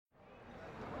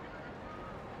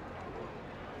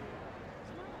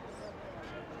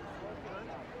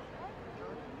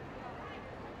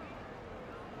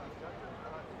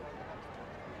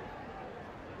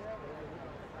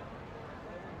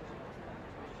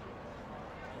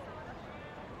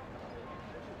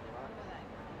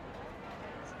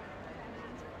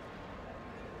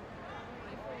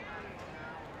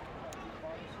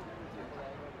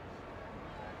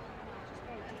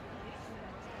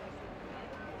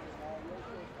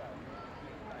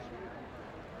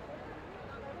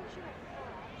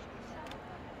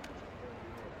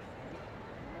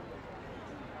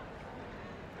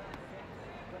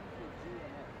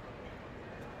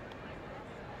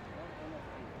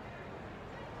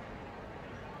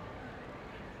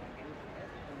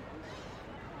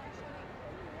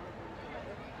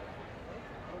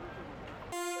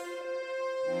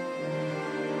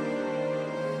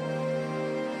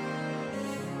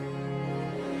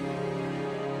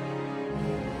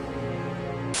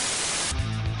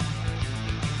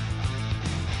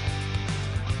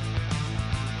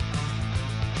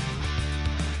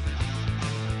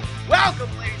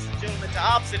Welcome, ladies and gentlemen, to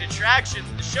Opposite Attractions,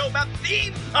 the show about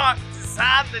theme park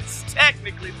design that's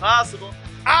technically possible.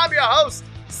 I'm your host,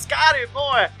 Scotty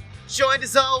Moore, joined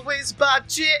as always by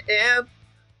Jim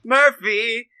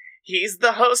Murphy. He's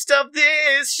the host of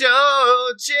this show,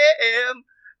 Jim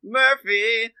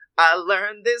Murphy. I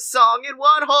learned this song in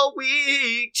one whole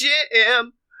week,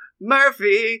 Jim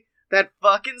Murphy. That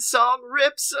fucking song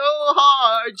rips so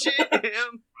hard,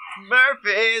 Jim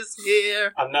Murphy's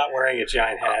here. I'm not wearing a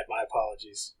giant hat, my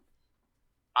apologies.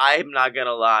 I'm not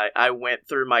gonna lie, I went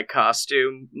through my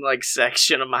costume,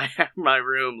 section of my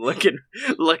room looking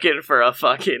for a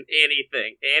fucking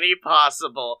anything, any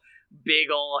possible big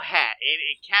ol' hat.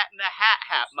 Any Cat in the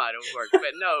Hat might have worked,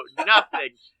 but no,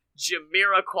 nothing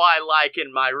Jamiroquai-like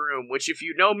in my room, which if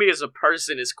you know me as a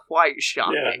person is quite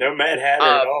shocking. Yeah, no Mad Hatter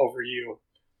at all for you.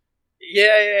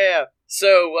 Yeah.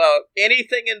 So,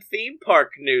 anything in theme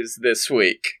park news this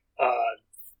week?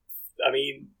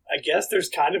 I guess there's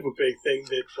kind of a big thing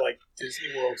that, Disney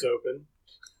World's open.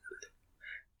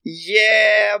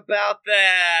 Yeah, about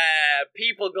that.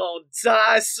 People gonna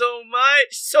die so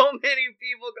much. So many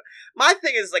people. My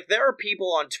thing is, there are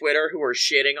people on Twitter who are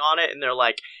shitting on it, and they're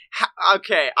like,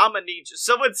 okay, I'm gonna need you.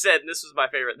 Someone said, and this was my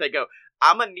favorite, they go,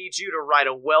 I'm gonna need you to write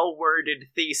a well-worded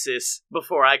thesis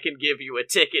before I can give you a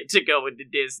ticket to go into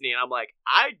Disney. And I'm like,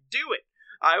 I'd do it.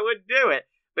 I would do it.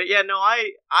 But yeah, no,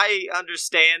 I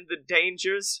understand the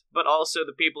dangers, but also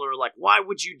the people who are like, why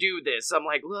would you do this? I'm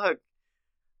like, look,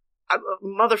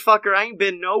 motherfucker, I ain't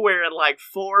been nowhere in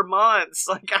 4 months.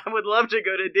 I would love to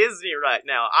go to Disney right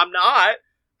now. I'm not,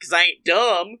 because I ain't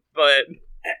dumb, but...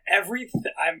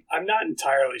 I'm not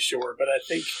entirely sure, but I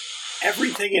think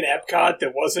everything in Epcot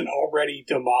that wasn't already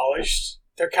demolished,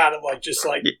 they're kind of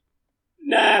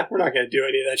nah, we're not going to do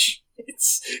any of that shit.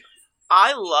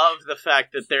 I love the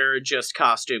fact that there are just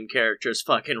costume characters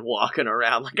fucking walking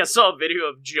around. I saw a video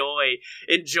of Joy,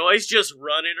 and Joy's just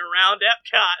running around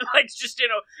Epcot. Just,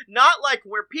 not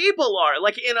where people are,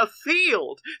 in a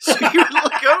field. So you would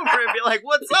look over and be like,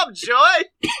 what's up, Joy?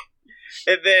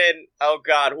 And then, oh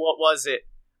god, what was it?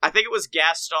 I think it was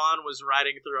Gaston was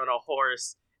riding through on a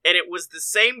horse, and it was the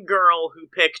same girl who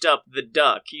picked up the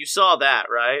duck. You saw that,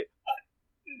 right?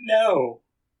 No,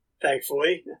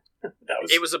 thankfully.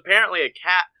 It was apparently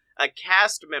a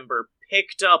cast member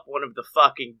picked up one of the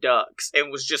fucking ducks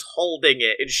and was just holding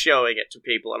it and showing it to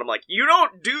people. And I'm like, you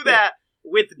don't do that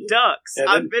with ducks. Yeah,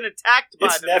 I've been attacked by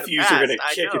them. Its nephews are going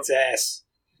to kick its ass.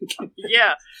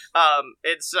 Yeah.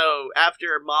 And so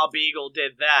after Ma Beagle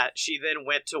did that, she then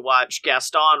went to watch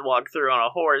Gaston walk through on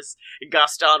a horse, and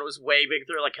Gaston was waving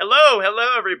through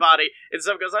hello everybody, and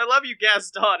someone goes, I love you,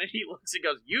 Gaston, and he looks and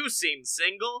goes, you seem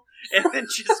single, and then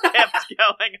just kept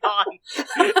going on.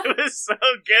 It was so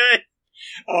good.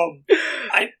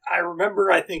 I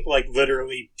remember, I think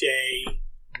literally day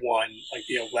one,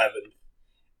 the 11th,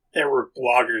 there were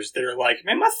bloggers that are like,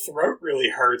 man, my throat really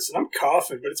hurts and I'm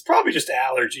coughing, but it's probably just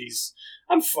allergies.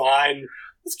 I'm fine.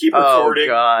 Let's keep recording.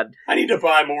 Oh, God. I need to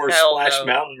buy more Splash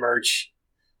Mountain merch.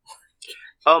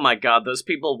 Oh, my God. Those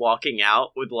people walking out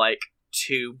with,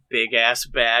 2 big-ass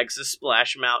bags of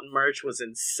Splash Mountain merch was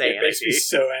insanity. It makes me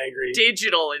so angry.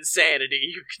 Digital insanity,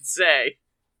 you could say.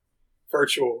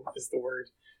 Virtual is the word.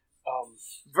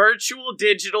 Virtual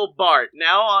Digital Bart,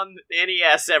 now on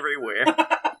NES everywhere.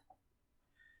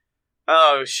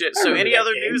 Oh, shit. So any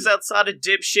other news outside of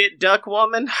dipshit Duck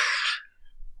Woman?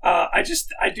 I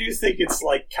do think it's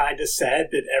kind of sad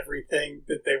that everything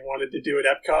that they wanted to do at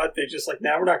Epcot, they just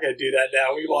nah, we're not going to do that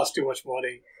now. We lost too much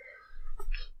money.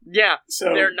 Yeah.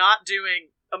 So they're not doing,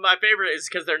 my favorite is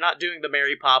because they're not doing the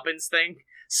Mary Poppins thing.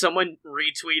 Someone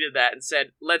retweeted that and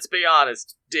said, let's be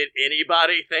honest, did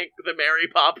anybody think the Mary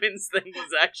Poppins thing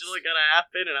was actually going to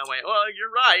happen? And I went, well, you're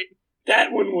right.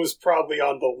 That one was probably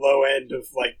on the low end of,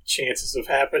 chances of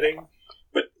happening.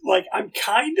 But, I'm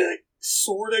kind of,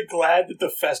 sort of glad that the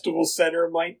festival center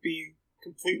might be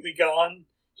completely gone.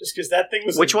 Just because that thing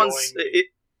was Which annoying. One's...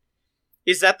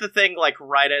 Is that the thing,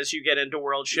 right as you get into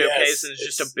World Showcase, and it's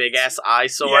just a big-ass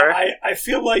eyesore? Yeah, I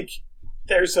feel like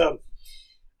there's a...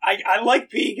 I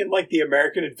like being in like the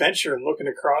American Adventure and looking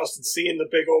across and seeing the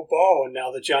big old ball and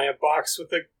now the giant box with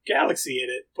the galaxy in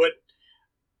it. But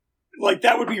like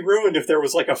that would be ruined if there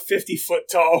was like a 50-foot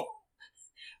tall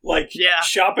like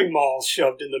shopping mall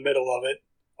shoved in the middle of it,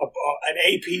 an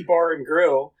AP bar and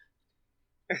grill.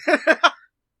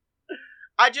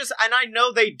 I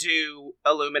know they do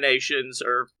Illuminations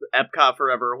or Epcot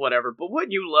Forever or whatever, but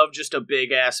wouldn't you love just a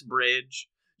big ass bridge?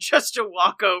 Just to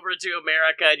walk over to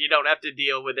America and you don't have to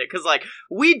deal with it. Because, like,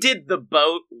 we did the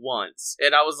boat once,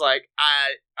 and I was like,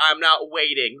 I'm not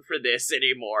waiting for this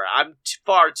anymore. I'm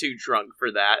far too drunk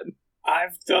for that.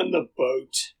 I've done the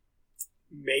boat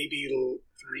maybe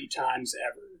 3 times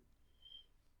ever.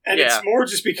 And it's more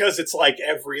just because it's like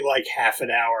every like half an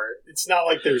hour. It's not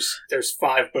like there's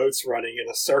 5 boats running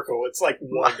in a circle. It's like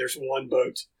there's one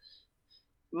boat.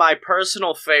 My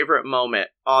personal favorite moment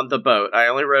on the boat, I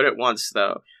only rode it once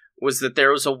though, was that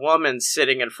there was a woman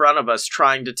sitting in front of us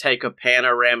trying to take a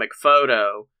panoramic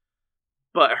photo,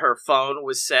 but her phone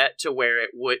was set to where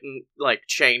it wouldn't like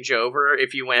change over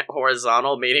if you went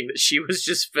horizontal, meaning that she was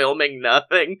just filming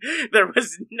nothing. There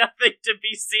was nothing to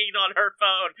be seen on her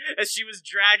phone as she was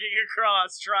dragging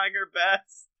across, trying her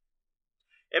best.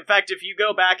 In fact, if you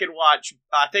go back and watch,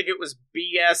 I think it was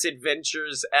BS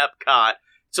Adventures Epcot,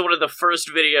 it's one of the first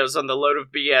videos on the Load of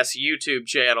BS YouTube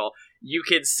channel. You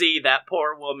can see that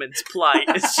poor woman's plight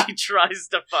as she tries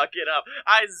to fuck it up.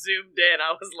 I zoomed in.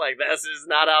 I was like, this is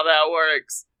not how that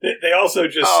works. They also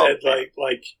just said,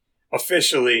 like,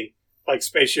 officially, like,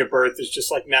 Spaceship Earth is just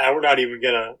like, nah, we're not even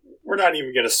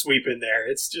gonna sweep in there.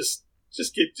 It's just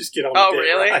get on the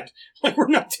damn ride. Like, we're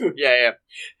not doing Yeah.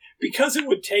 Because it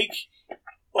would take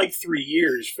like 3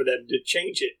 years for them to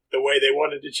change it the way they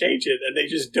wanted to change it, and they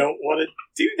just don't want to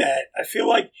do that. I feel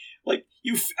like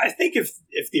I think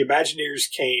if the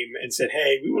Imagineers came and said,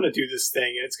 hey, we want to do this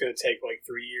thing and it's going to take like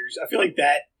 3 years, I feel like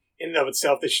that in and of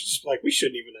itself, they should just be like, we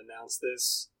shouldn't even announce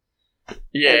this.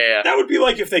 Yeah. Like, that would be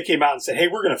like if they came out and said, hey,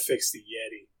 we're going to fix the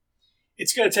Yeti.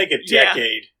 It's going to take a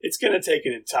decade. Yeah. It's going to take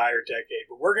an entire decade,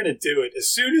 but we're going to do it. As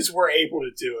soon as we're able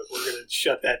to do it, we're going to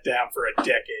shut that down for a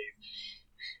decade.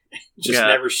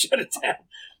 Never shut it down.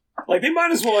 Like, they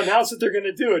might as well announce that they're going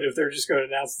to do it if they're just going to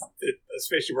announce that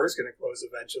Spaceship Earth's going to close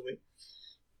eventually.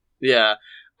 Yeah.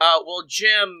 Well,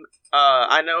 Jim,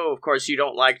 I know, of course, you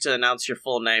don't like to announce your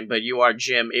full name, but you are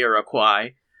Jim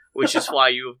Iroquois, which is why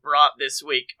you have brought this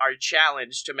week our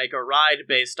challenge to make a ride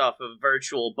based off of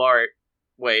Virtual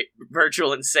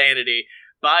Insanity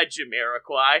by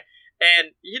Jamiroquai.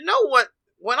 And you know what?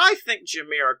 When I think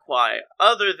Jamiroquai,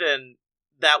 other than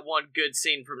that one good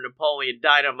scene from Napoleon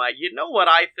Dynamite, you know what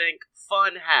I think?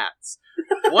 Fun hats.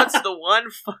 What's the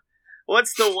one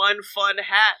fun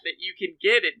hat that you can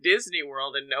get at Disney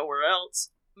World and nowhere else?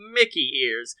 Mickey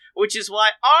ears. Which is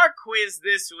why our quiz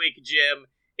this week, Jim,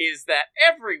 is that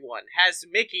everyone has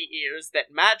Mickey ears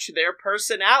that match their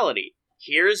personality.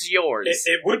 Here's yours.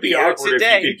 It would be awkward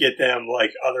if you could get them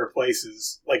like other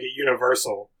places, like at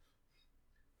Universal.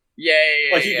 Yeah.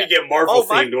 Like you could get Marvel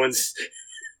themed ones.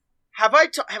 Have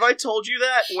I told you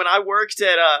that when I worked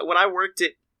at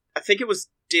I think it was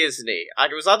Disney.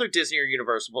 It was either Disney or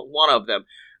Universal, but one of them.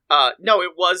 No,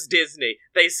 it was Disney.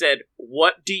 They said,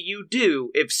 "What do you do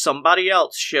if somebody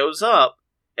else shows up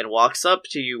and walks up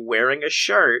to you wearing a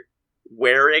shirt,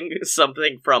 wearing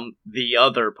something from the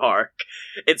other park?"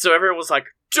 And so everyone was like,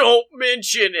 "Don't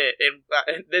mention it."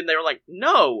 And then they were like,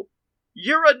 "No.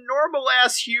 You're a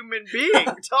normal-ass human being.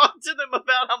 Talk to them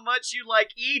about how much you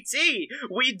like E.T.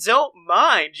 We don't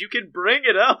mind. You can bring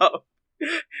it up."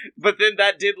 But then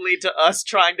that did lead to us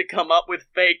trying to come up with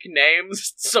fake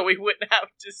names so we wouldn't have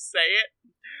to say it.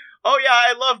 Oh yeah,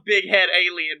 I love Big Head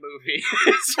Alien movie.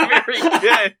 It's very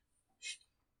good.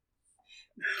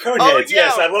 Coneheads,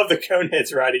 yes, I love the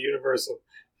Coneheads ride at Universal.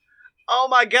 Oh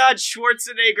my god,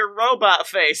 Schwarzenegger robot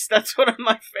face. That's one of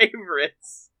my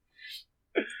favorites.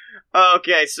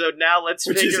 Okay, so now let's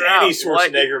figure out... Which is any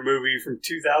Schwarzenegger movie from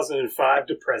 2005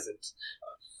 to present.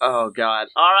 Oh, God.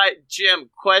 All right, Jim,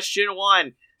 question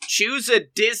 1. Choose a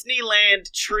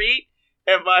Disneyland treat,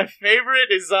 and my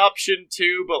favorite is option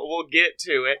 2, but we'll get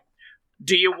to it.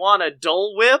 Do you want a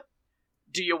Dole Whip?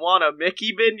 Do you want a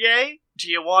Mickey beignet? Do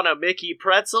you want a Mickey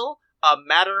pretzel? A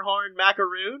Matterhorn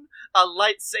macaroon? A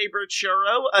lightsaber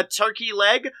churro? A turkey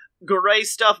leg? Gray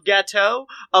stuffed gâteau?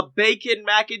 A bacon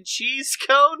mac and cheese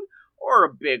cone? Or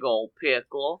a big old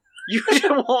pickle? You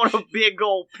want a big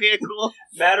old pickle?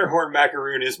 Matterhorn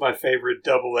macaroon is my favorite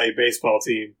AA baseball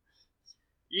team.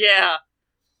 Yeah.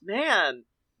 Man,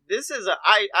 this is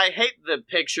I hate the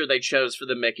picture they chose for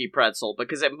the Mickey pretzel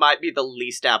because it might be the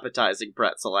least appetizing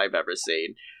pretzel I've ever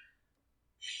seen.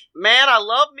 Man, I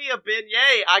love me a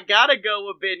beignet. I gotta go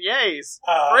with beignets.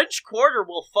 French Quarter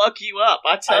will fuck you up,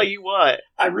 I tell you what.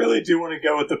 I really do want to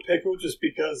go with the pickle just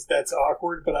because that's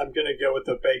awkward, but I'm gonna go with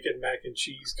the bacon mac and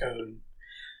cheese cone.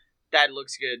 That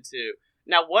looks good, too.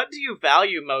 Now, what do you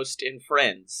value most in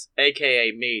friends?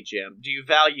 AKA me, Jim. Do you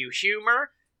value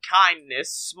humor,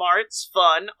 kindness, smarts,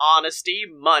 fun, honesty,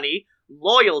 money,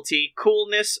 loyalty,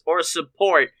 coolness, or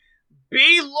support?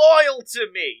 Be loyal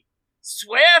to me!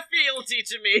 Swear fealty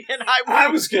to me, and I will... I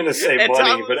was gonna say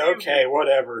money, but okay,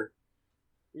 whatever.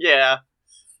 Yeah.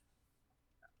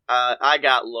 I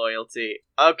got loyalty.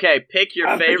 Okay, pick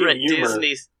your favorite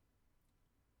Disney...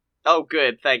 Oh,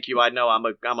 good, thank you. I know I'm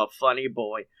a funny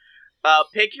boy.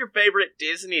 Pick your favorite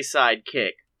Disney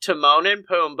sidekick. Timon and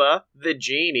Pumbaa, the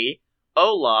genie,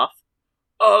 Olaf,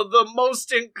 the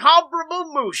most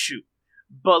incomparable Mushu,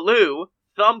 Baloo,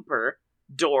 Thumper,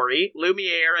 Dory,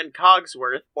 Lumiere, and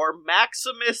Cogsworth, or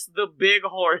Maximus the big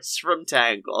horse from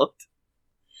Tangled?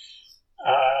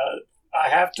 I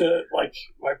have to,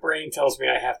 my brain tells me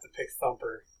I have to pick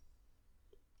Thumper.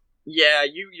 Yeah,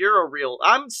 you're a real...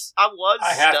 I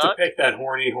have to pick that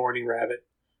horny rabbit.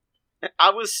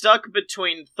 I was stuck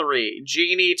between three.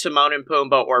 Genie, Timon and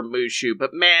Pumbaa, or Mushu.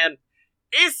 But man,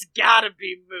 it's gotta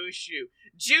be Mushu.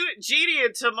 Genie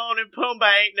and Timon and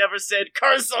Pumbaa ain't never said,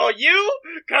 curse on you!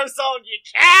 Curse on you,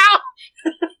 cow!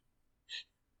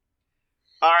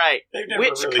 Alright, they've never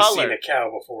really seen a cow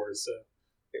before, so...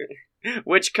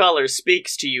 Which color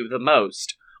speaks to you the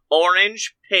most?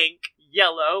 Orange, pink,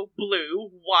 yellow,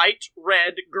 blue, white,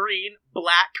 red, green,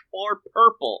 black, or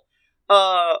purple?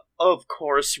 Of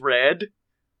course, red.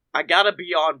 I gotta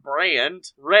be on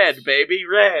brand. Red, baby,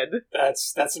 red.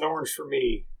 That's an orange for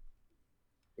me.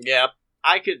 Yep.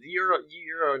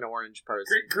 You're an orange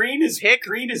person. Green is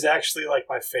actually like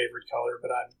my favorite color,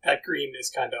 but that green is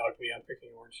kind of ugly. I'm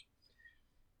picking orange.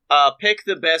 Pick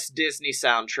the best Disney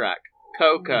soundtrack.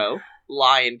 Coco,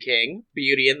 Lion King,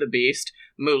 Beauty and the Beast,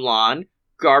 Mulan,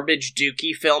 Garbage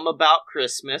Dookie film about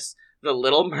Christmas, The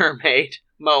Little Mermaid,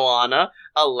 Moana,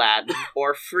 Aladdin,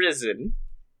 or Frozen.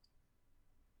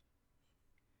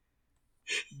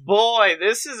 Boy,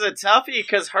 this is a toughie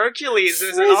because Hercules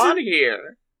isn't on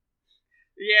here.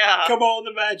 Yeah. Come on,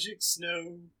 the magic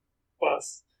snow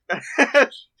bus.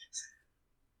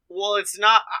 Well, it's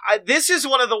not... this is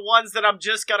one of the ones that I'm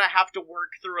just gonna have to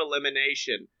work through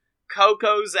elimination.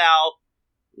 Coco's out.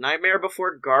 Nightmare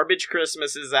Before Garbage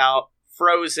Christmas is out.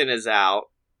 Frozen is out.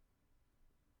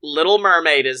 Little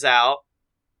Mermaid is out.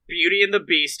 Beauty and the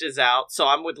Beast is out. So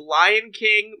I'm with Lion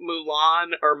King,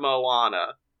 Mulan, or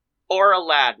Moana. Or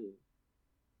Aladdin.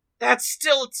 That's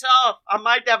still tough. I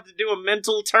might have to do a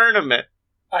mental tournament.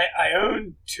 I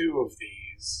own two of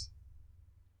these.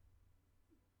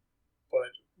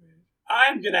 But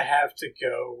I'm going to have to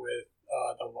go with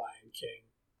the Lion King.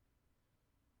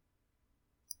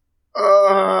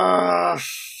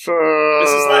 This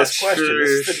is last question. This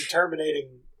is the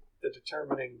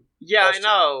determining Yeah, question. I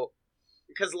know.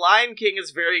 Because Lion King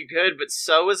is very good, but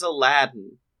so is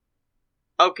Aladdin.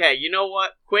 Okay, you know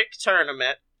what? Quick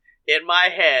tournament in my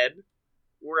head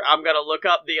where I'm going to look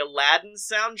up the Aladdin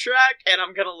soundtrack and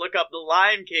I'm going to look up the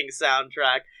Lion King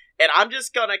soundtrack and I'm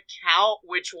just going to count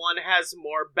which one has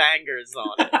more bangers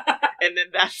on it. And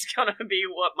then that's going to be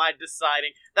what my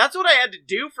deciding... That's what I had to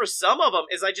do for some of them,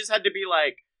 is I just had to be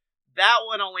like, that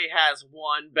one only has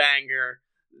one banger,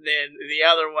 then the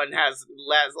other one has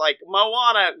less. Like,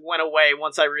 Moana went away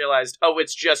once I realized, oh,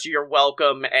 it's just You're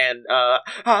Welcome and,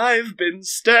 I've been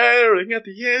staring at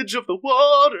the edge of the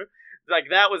water. Like,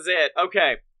 that was it.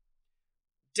 Okay.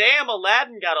 Damn,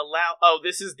 Aladdin got allowed... Oh,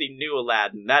 this is the new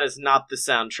Aladdin. That is not the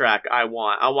soundtrack I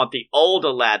want. I want the old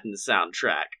Aladdin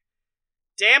soundtrack.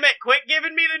 Damn it, quit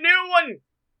giving me the new one!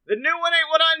 The new one ain't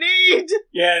what I need!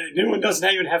 Yeah, the new one doesn't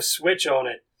even have Switch on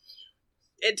it.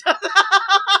 It does.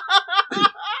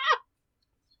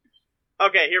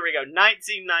 Okay, here we go.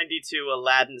 1992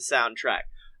 Aladdin soundtrack.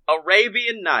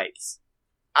 Arabian Nights.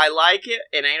 I like it.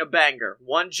 It ain't a banger.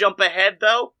 One Jump Ahead,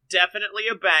 though, definitely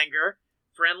a banger.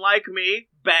 Friend Like Me,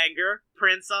 banger.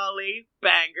 Prince Ali,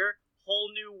 banger. Whole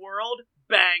New World,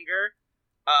 banger.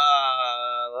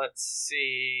 Let's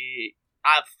see.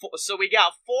 So we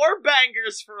got 4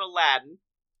 bangers for Aladdin.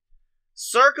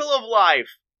 Circle of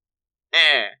Life,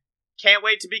 Can't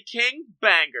Wait to Be King,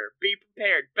 banger. Be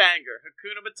Prepared, banger.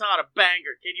 Hakuna Matata,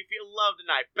 banger. Can You Feel Love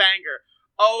Tonight, banger.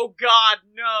 Oh God,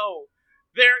 no.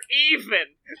 They're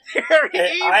even. They're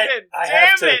even.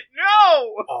 Damn it,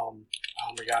 no. Oh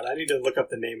my God, I need to look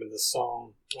up the name of the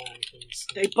song.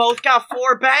 They both got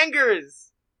 4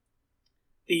 bangers.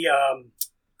 The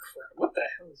crap. What the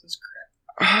hell is this crap?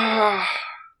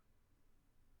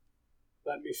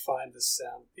 Let me find the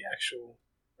sound.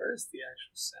 Where's the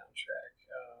actual soundtrack?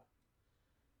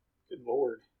 Good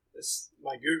lord.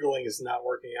 My Googling is not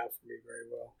working out for me very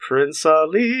well. Prince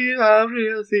Ali,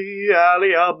 the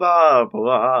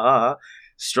Alibaba,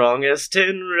 strongest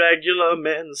in regular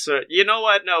men, sir. You know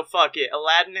what? No, fuck it.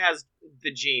 Aladdin has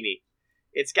the genie.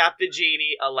 It's got the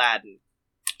genie, Aladdin.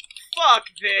 Fuck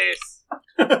this!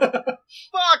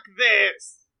 Fuck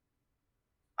this!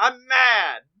 I'm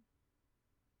mad.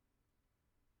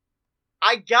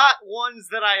 I got ones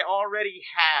that I already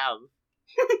have.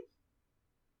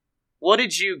 What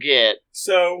did you get?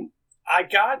 So, I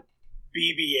got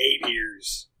BB-8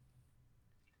 ears.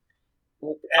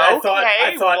 And I thought,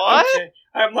 what? Okay.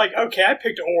 I'm like, okay, I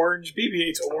picked orange.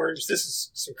 BB-8's orange. This is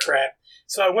some crap.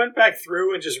 So I went back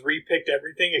through and just repicked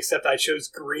everything, except I chose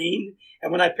green.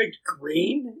 And when I picked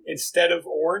green instead of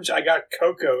orange, I got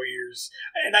Coco ears.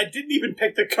 And I didn't even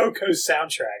pick the Coco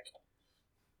soundtrack.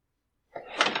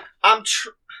 I'm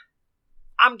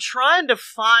trying to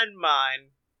find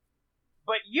mine.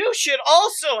 But you should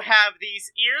also have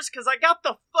these ears, because I got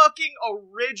the fucking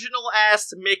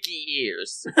original-ass Mickey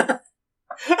ears.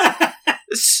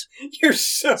 You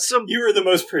are the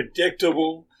most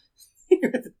predictable.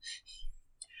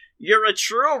 You're a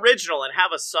true original and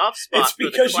have a soft spot it's for the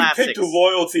because classics. You picked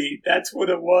loyalty. That's what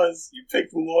it was. You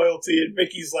picked loyalty, and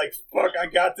Mickey's like, fuck, I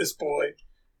got this boy.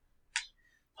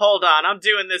 Hold on, I'm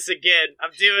doing this again.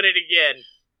 I'm doing it again.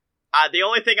 The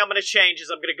only thing I'm going to change is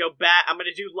I'm going to go back. I'm going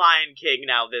to do Lion King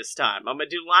now this time. I'm going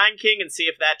to do Lion King and see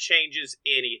if that changes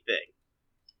anything.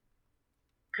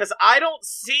 Because I don't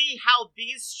see how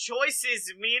these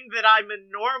choices mean that I'm a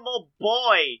normal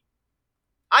boy.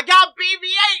 I got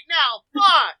BB-8 now!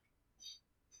 Fuck!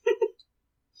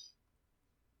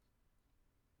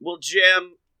 Well,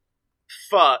 Jim,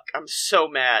 fuck. I'm so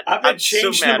mad. I've been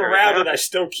so changing mad them right around now. and I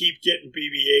still keep getting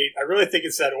BB-8. I really think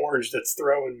it's that orange that's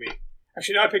throwing me.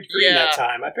 Actually, no, I picked green that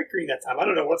time. I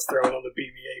don't know what's throwing on the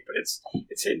BB-8, but it's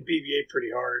hitting BB-8 pretty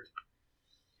hard.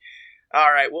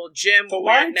 All right, well, Jim, the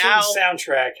Lion King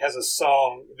soundtrack has a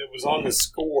song that was on the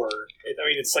score.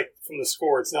 It's like from the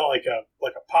score. It's not like a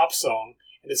pop song,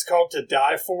 and it's called "To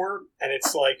Die For," and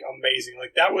it's like amazing.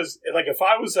 Like that was like if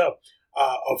I was a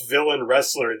villain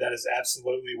wrestler, that is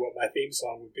absolutely what my theme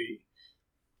song would be.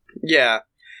 Yeah.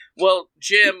 Well,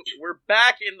 Jim, we're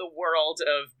back in the world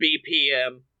of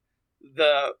BPM.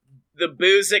 The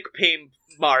Boozic Pimp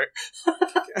Mart.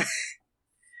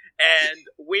 And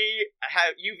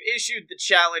you've issued the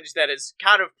challenge that has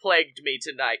kind of plagued me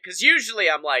tonight. Because usually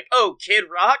I'm like, oh, Kid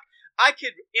Rock? I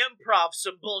could improv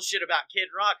some bullshit about Kid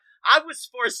Rock. I was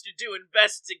forced to do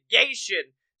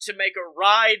investigation to make a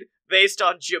ride based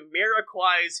on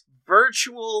Jamiroquai's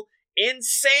virtual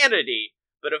insanity.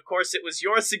 But of course it was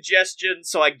your suggestion,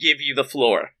 so I give you the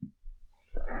floor.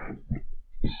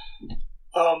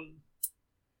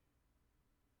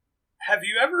 Have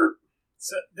you ever...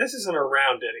 So this isn't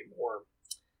around anymore,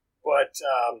 but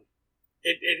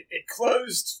it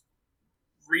closed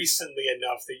recently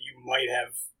enough that you might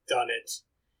have done it.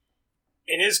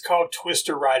 It is called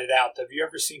Twister Ride It Out. Have you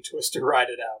ever seen Twister Ride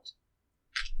It Out?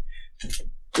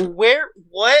 Where?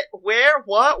 What? Where?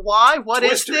 What? Why? What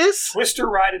is this? Twister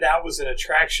Ride It Out was an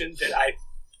attraction that I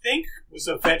think was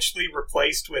eventually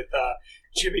replaced with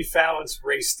Jimmy Fallon's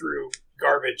Race Through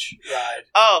Garbage ride.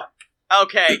 Oh.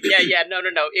 Okay, yeah, no.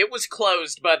 It was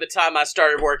closed by the time I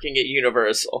started working at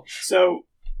Universal. So,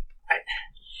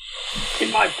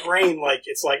 in my brain, like,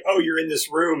 it's like, oh, you're in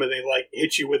this room, and they, like,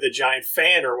 hit you with a giant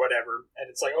fan or whatever, and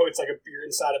it's like, oh, it's like you're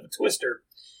inside of a Twister.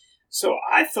 So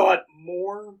I thought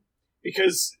more,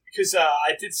 because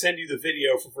I did send you the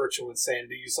video for Virtual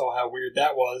Insanity. You saw how weird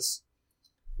that was.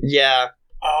 Yeah.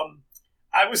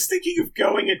 I was thinking of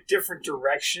going a different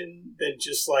direction than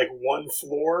just like one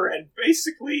floor, and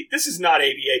basically, this is not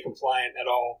ADA compliant at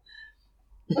all.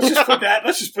 Let's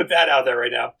just put that out there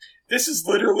right now. This is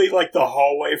literally like the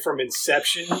hallway from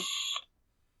Inception.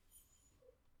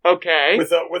 Okay.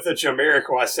 With a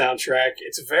Jamiroquai soundtrack.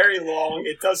 It's very long.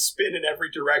 It does spin in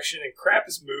every direction, and crap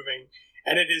is moving,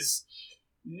 and it is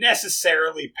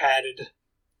necessarily padded,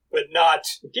 but not.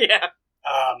 Yeah.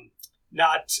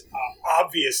 Not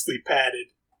obviously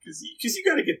padded, because you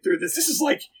got to get through this. This is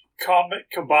like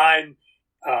combine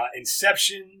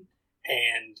Inception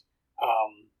and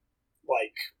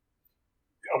like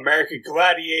American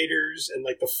Gladiators, and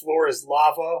like the floor is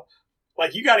lava.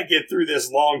 Like you got to get through this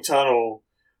long tunnel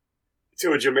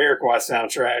to a Jamiroquai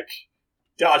soundtrack,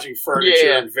 dodging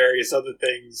furniture and various other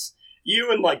things.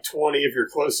 You and like 20 of your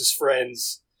closest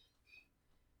friends,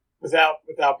 without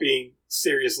being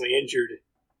seriously injured.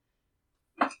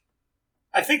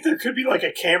 I think there could be like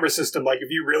a camera system, like if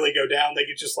you really go down, they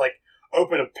could just like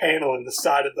open a panel in the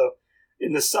side of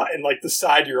the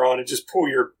side you're on and just pull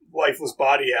your lifeless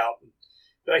body out.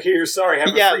 Like, here, you're sorry,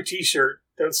 have a free T-shirt.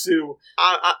 Don't sue.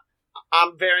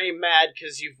 I'm very mad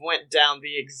because you've went down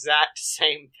the exact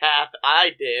same path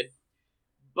I did.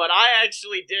 But I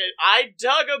actually did. I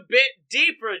dug a bit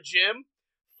deeper, Jim,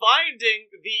 finding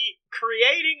the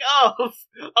creating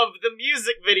of the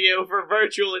music video for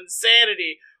Virtual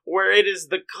Insanity, where it is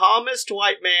the calmest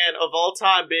white man of all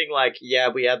time being like, yeah,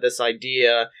 we had this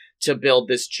idea to build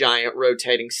this giant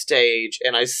rotating stage,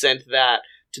 and I sent that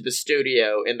to the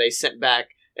studio, and they sent back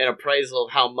an appraisal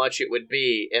of how much it would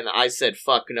be, and I said,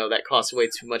 fuck no, that costs way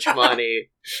too much money.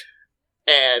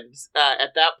 And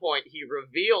at that point, he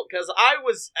revealed, because I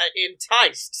was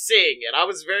enticed seeing it. I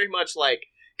was very much like,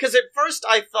 because at first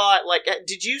I thought, like,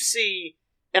 did you see,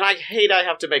 and I hate I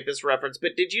have to make this reference,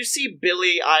 but did you see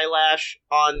Billie Eilish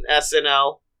on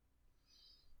SNL?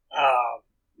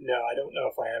 No, I don't know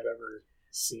if I have ever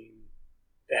seen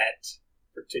that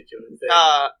particular thing.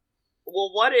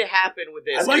 Well, what had happened with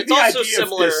this? I like it's the also idea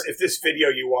similar. if this video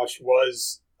you watched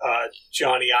was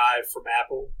Johnny Ive from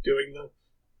Apple doing the.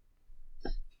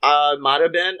 Might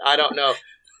have been. I don't know.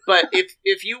 But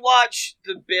if you watch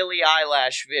the Billie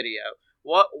Eilish video,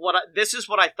 this is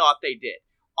what I thought they did.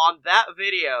 On that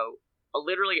video,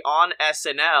 literally on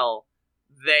SNL,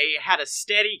 they had a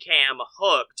Steadicam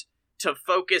hooked to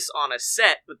focus on a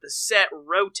set, but the set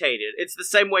rotated. It's the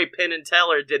same way Penn and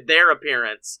Teller did their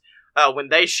appearance when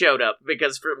they showed up,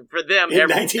 because for them, in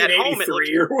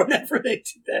 1983 or whenever they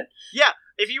did that. Yeah.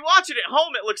 If you watch it at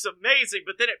home, it looks amazing,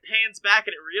 but then it pans back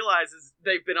and it realizes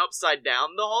they've been upside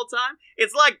down the whole time.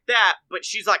 It's like that, but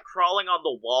she's like crawling on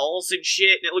the walls and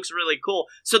shit, and it looks really cool.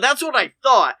 So that's what I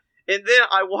thought. And then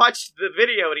I watched the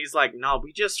video, and he's like, no,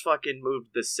 we just fucking moved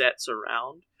the sets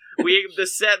around. The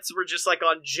sets were just like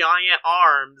on giant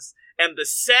arms, and the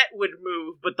set would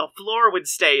move, but the floor would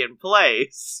stay in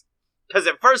place. Because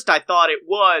at first I thought it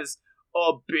was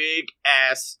a big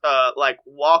ass like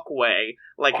walkway,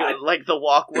 like the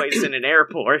walkways in an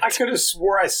airport. I could have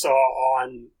swore I saw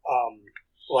on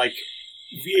like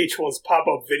VH1's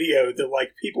pop-up video that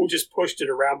like people just pushed it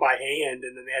around by hand,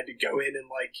 and then they had to go in and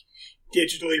like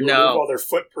digitally remove all their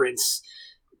footprints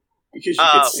because you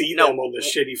could see them on the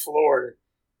shitty floor.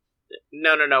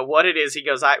 No. What it is, he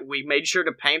goes, we made sure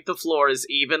to paint the floor as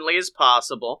evenly as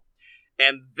possible,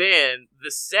 and then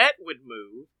the set would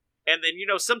move. And then,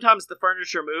 sometimes the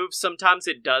furniture moves, sometimes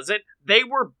it doesn't. They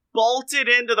were bolted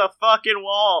into the fucking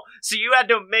wall. So you had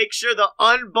to make sure the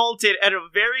unbolted at a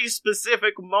very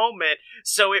specific moment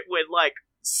so it would, like,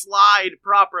 slide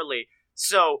properly.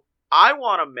 So I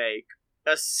want to make,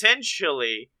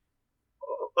 essentially,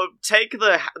 take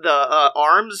the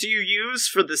arms you use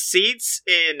for the seats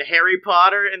in Harry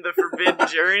Potter and the Forbidden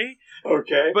Journey.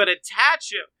 Okay. But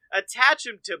attach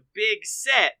them to big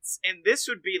sets, and this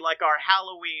would be like our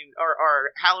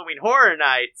Halloween Horror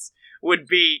Nights would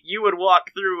be, you would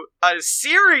walk through a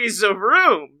series of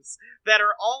rooms that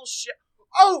are all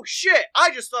oh shit,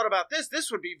 I just thought about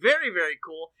this would be very, very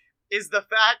cool, is the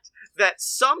fact that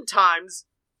sometimes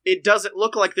it doesn't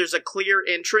look like there's a clear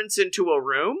entrance into a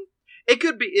room. It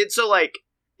could be,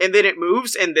 and then it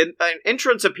moves, and then an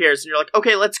entrance appears, and you're like,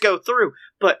 okay, let's go through,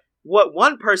 but what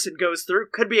one person goes through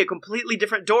could be a completely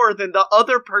different door than the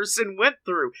other person went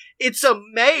through. It's a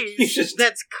maze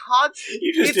that's constantly...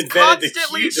 You just invented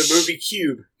the movie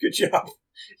Cube. Good job.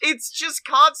 It's just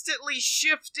constantly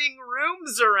shifting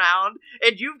rooms around,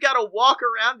 and you've got to walk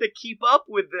around to keep up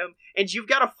with them, and you've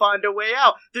got to find a way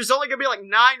out. There's only going to be like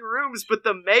 9 rooms, but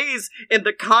the maze and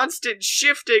the constant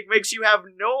shifting makes you have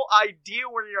no idea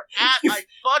where you're at. I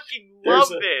fucking love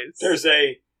this.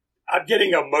 I'm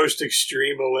getting a most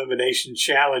extreme elimination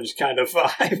challenge kind of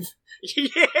vibe.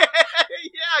 Yeah,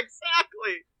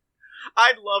 exactly.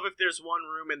 I'd love if there's one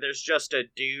room and there's just a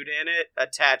dude in it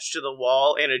attached to the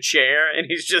wall in a chair, and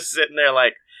he's just sitting there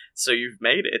like, so you've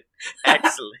made it.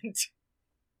 Excellent.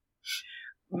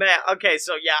 Man, okay,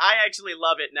 so yeah, I actually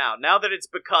love it now. Now that it's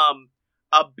become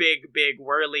a big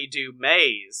whirly-do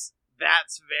maze,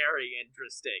 that's very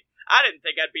interesting. I didn't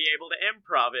think I'd be able to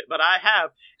improv it, but I have.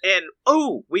 And,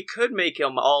 we could make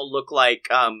them all look like,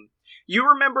 you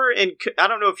remember I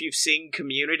don't know if you've seen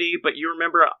Community, but you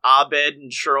remember Abed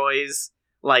and Troy's,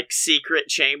 like, secret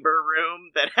chamber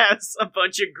room that has a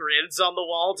bunch of grids on the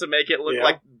wall to make it look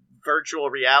like virtual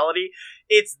reality?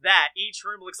 It's that. Each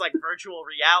room looks like virtual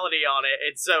reality on it,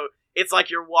 and so it's like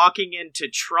you're walking into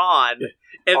Tron,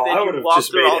 and then I would you have walk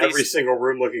just through made all every these... single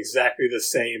room look exactly the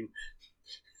same.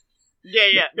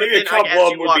 Yeah. Maybe a couple of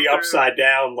them would be upside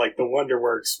down, like the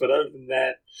Wonderworks, but other than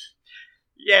that...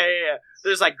 Yeah.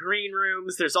 There's, like, green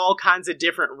rooms. There's all kinds of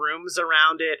different rooms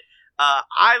around it.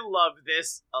 I love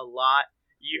this a lot.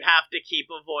 You have to keep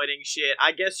avoiding shit.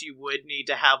 I guess you would need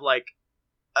to have, like,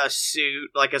 a suit,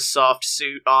 like a soft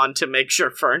suit on to make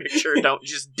sure furniture don't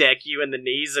just deck you in the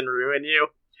knees and ruin you.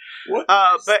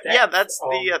 But yeah,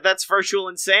 that's virtual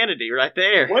insanity right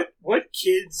there. What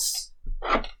kids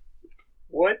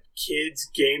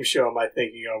game show am I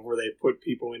thinking of where they put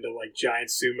people into like giant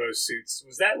sumo suits?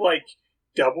 Was that like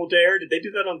Double Dare? Did they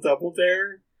do that on Double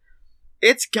Dare?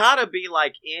 It's gotta be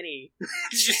like any.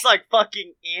 It's just like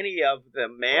fucking any of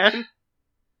them, man.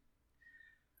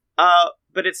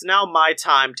 But it's now my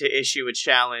time to issue a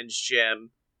challenge,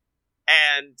 Jim.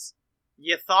 And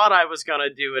you thought I was gonna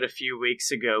do it a few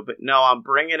weeks ago, but no, I'm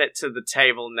bringing it to the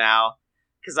table now.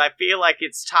 Because I feel like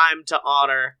it's time to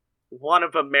honor one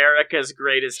of America's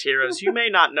greatest heroes. You may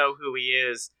not know who he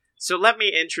is, so let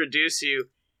me introduce you.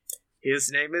 His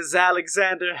name is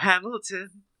Alexander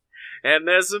Hamilton, and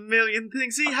there's a million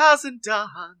things he hasn't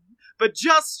done, but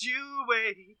just you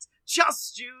wait,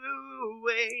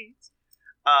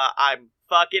 I'm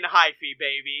fucking hyphy,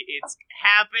 baby. It's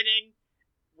happening.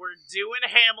 We're doing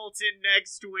Hamilton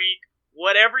next week.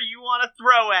 Whatever you want to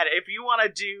throw at it. If you want to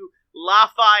do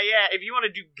Lafayette, if you want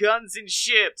to do Guns and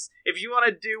Ships, if you want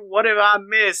to do What Have I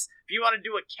Missed, if you want to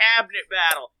do a cabinet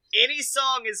battle, any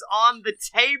song is on the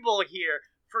table here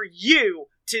for you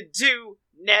to do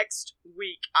next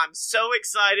week. I'm so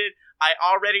excited. I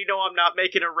already know I'm not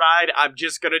making a ride. I'm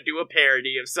just going to do a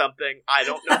parody of something. I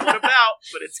don't know what about,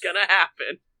 but it's going to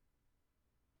happen.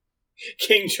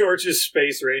 King George's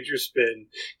Space Ranger spin.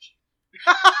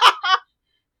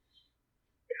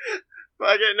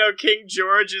 Fucking no, King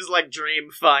George is like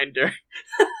Dreamfinder.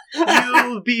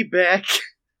 You'll be back.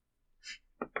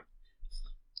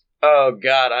 Oh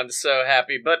god, I'm so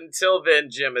happy. But until then,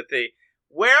 Jimothy,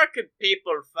 where could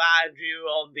people find you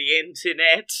on the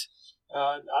internet?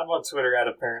 I'm on Twitter at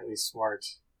Apparently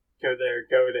Smart. Go there,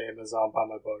 go to Amazon, buy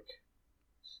my book.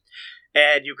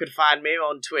 And you can find me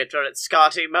on Twitter at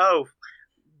Scotty Mo.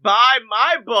 Buy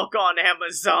my book on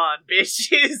Amazon,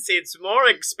 bitches. It's more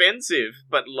expensive,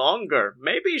 but longer.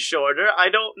 Maybe shorter, I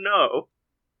don't know.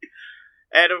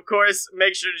 And of course,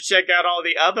 make sure to check out all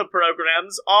the other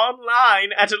programs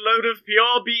online at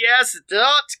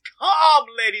loadofpurebs.com,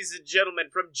 ladies and gentlemen.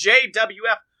 From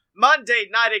JWF Monday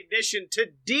Night Ignition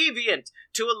to Deviant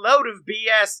to a load of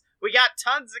BS. We got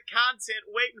tons of content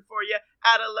waiting for you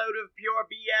at a load of pure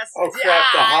BS. Oh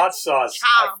crap, the hot sauce.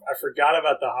 I forgot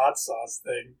about the hot sauce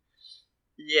thing.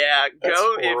 Yeah, that's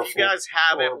go horrible. If you guys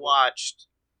haven't watched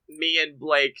me and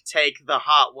Blake take the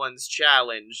Hot Ones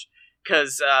challenge,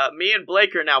 because me and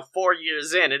Blake are now 4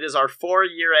 years in. It is our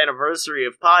 4-year anniversary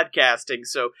of podcasting,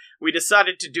 so we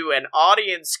decided to do an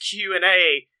audience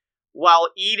Q&A while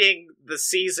eating the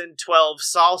season 12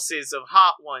 sauces of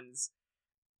Hot Ones.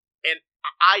 And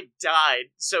I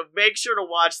died. So make sure to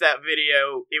watch that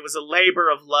video. It was a labor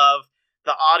of love.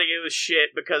 The audio is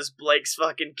shit because Blake's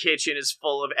fucking kitchen is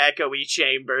full of echoey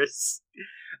chambers.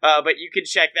 But you can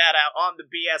check that out on the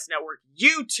BS Network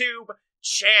YouTube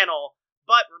channel.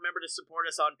 But remember to support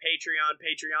us on Patreon,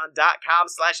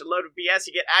 patreon.com/loadofbs.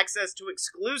 You get access to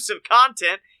exclusive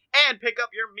content and pick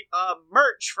up your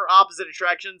merch for Opposite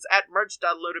Attractions at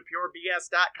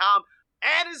merch.loadofpurebs.com.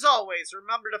 And as always,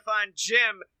 remember to find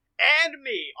Jim and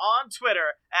me on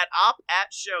Twitter at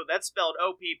OpAtShow. That's spelled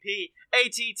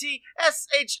OPPATTSHOW.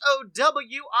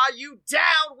 Are you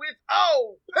down with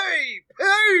OPP?